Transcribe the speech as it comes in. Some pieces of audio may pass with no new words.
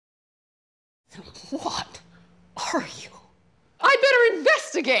What are you? I better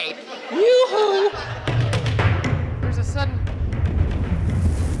investigate. Yoo-hoo. There's a sudden...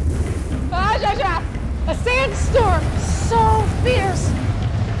 A sandstorm so fierce.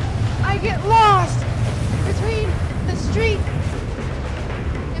 I get lost between the street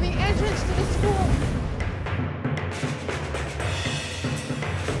and the entrance to the school.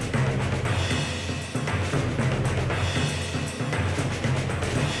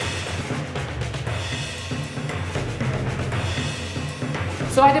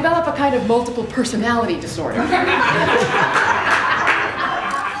 So I develop a kind of multiple personality disorder.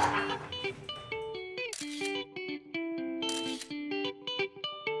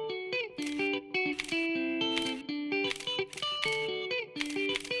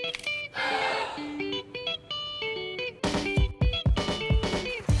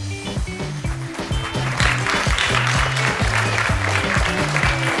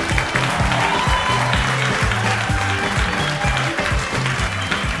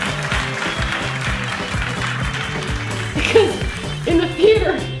 In the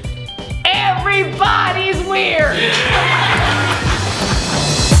theater, everybody's weird.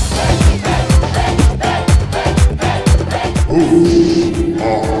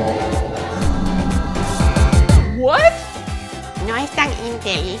 What? No es tan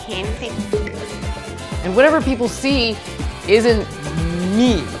inteligente. And whatever people see isn't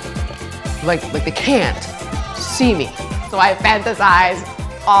me. Like they can't see me. So I fantasize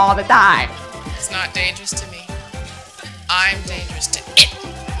all the time. It's not dangerous to me. I'm dangerous to it.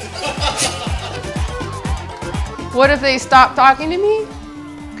 What if they stop talking to me?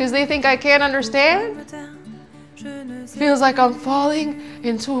 Because they think I can't understand? Feels like I'm falling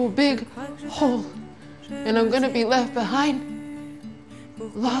into a big hole and I'm gonna be left behind,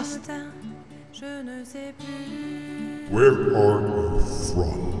 lost. Where are you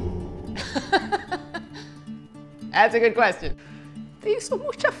from? That's a good question. Te hizo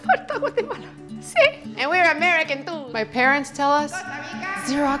mucha falta, Guatemala. Sí. And we're American too. My parents tell us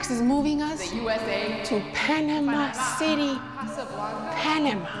Xerox is moving us the USA to Panama City,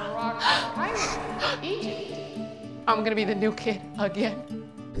 Panama. Egypt. I'm gonna be the new kid again.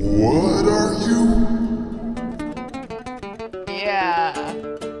 What are you? Yeah.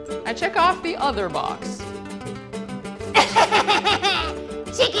 I check off the other box.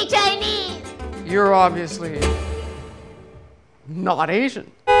 Chicky Chinese. You're obviously not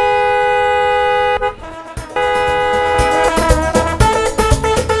Asian.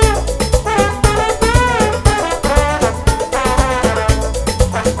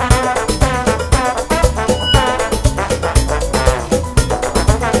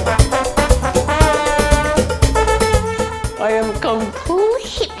 I am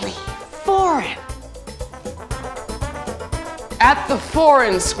completely foreign. At the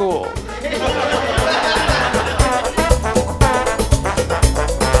foreign school.